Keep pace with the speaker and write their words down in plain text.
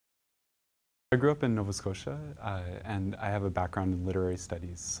I grew up in Nova Scotia, and I have a background in literary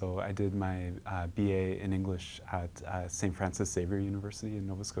studies. So I did my BA in English at St. Francis Xavier University in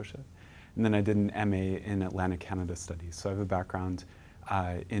Nova Scotia. And then I did an MA in Atlantic Canada studies. So I have a background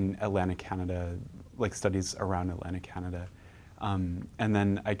in Atlantic Canada, like studies around Atlantic Canada. And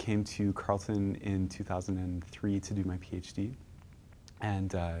then I came to Carleton in 2003 to do my PhD.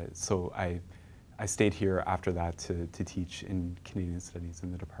 And so I stayed here after that to teach in Canadian Studies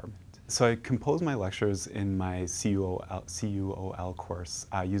in the department. So I compose my lectures in my CUOL course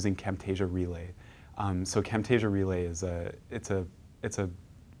using Camtasia Relay. So Camtasia Relay is it's a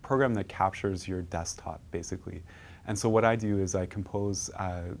program that captures your desktop basically. And so what I do is I compose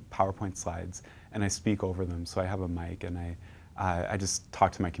PowerPoint slides and I speak over them. So I have a mic and I just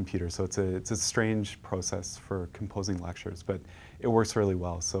talk to my computer. So it's a strange process for composing lectures, but it works really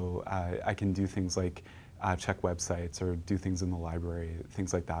well. So I can do things like check websites or do things in the library,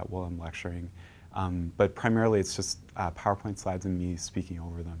 things like that while I'm lecturing. But primarily it's just PowerPoint slides and me speaking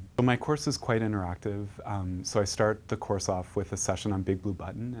over them. So my course is quite interactive. So I start the course off with a session on Big Blue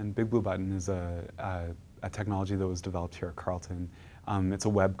Button, and Big Blue Button is a technology that was developed here at Carleton. It's a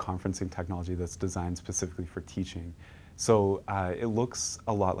web conferencing technology that's designed specifically for teaching. So it looks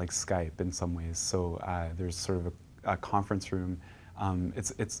a lot like Skype in some ways. So there's sort of a conference room.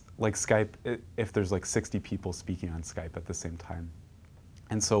 It's like Skype if there's like 60 people speaking on Skype at the same time.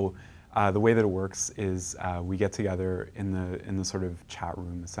 And so the way that it works is we get together in the sort of chat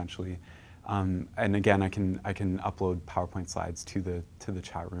room essentially. And again, I can upload PowerPoint slides to the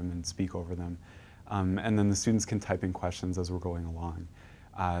chat room and speak over them. And then the students can type in questions as we're going along.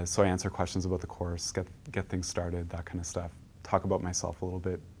 So I answer questions about the course, get things started, that kind of stuff, talk about myself a little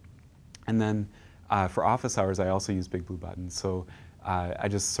bit. And then for office hours, I also use Big Blue Button. So I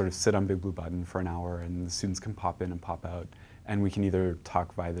just sort of sit on Big Blue Button for an hour and the students can pop in and pop out. And we can either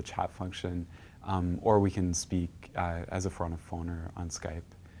talk via the chat function or we can speak as if we're on a phone or on Skype.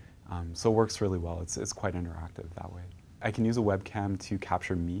 So it works really well. It's quite interactive that way. I can use a webcam to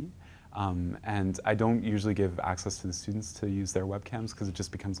capture me. And I don't usually give access to the students to use their webcams because it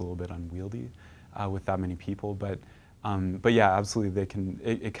just becomes a little bit unwieldy with that many people. But yeah, absolutely,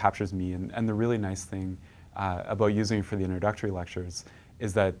 it captures me. And the really nice thing about using it for the introductory lectures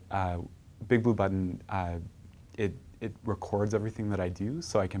is that Big Blue Button, it records everything that I do,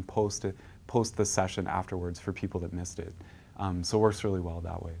 so I can post the session afterwards for people that missed it. So it works really well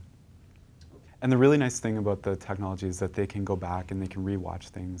that way. And the really nice thing about the technology is that they can go back and they can rewatch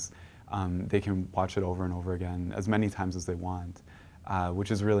things. They can watch it over and over again as many times as they want,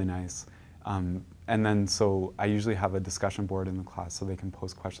 which is really nice. And then so I usually have a discussion board in the class so they can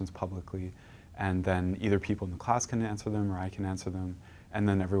post questions publicly, and then either people in the class can answer them or I can answer them, and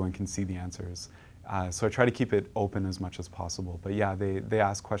then everyone can see the answers. So I try to keep it open as much as possible. But yeah, they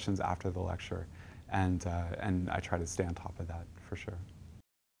ask questions after the lecture, and I try to stay on top of that for sure.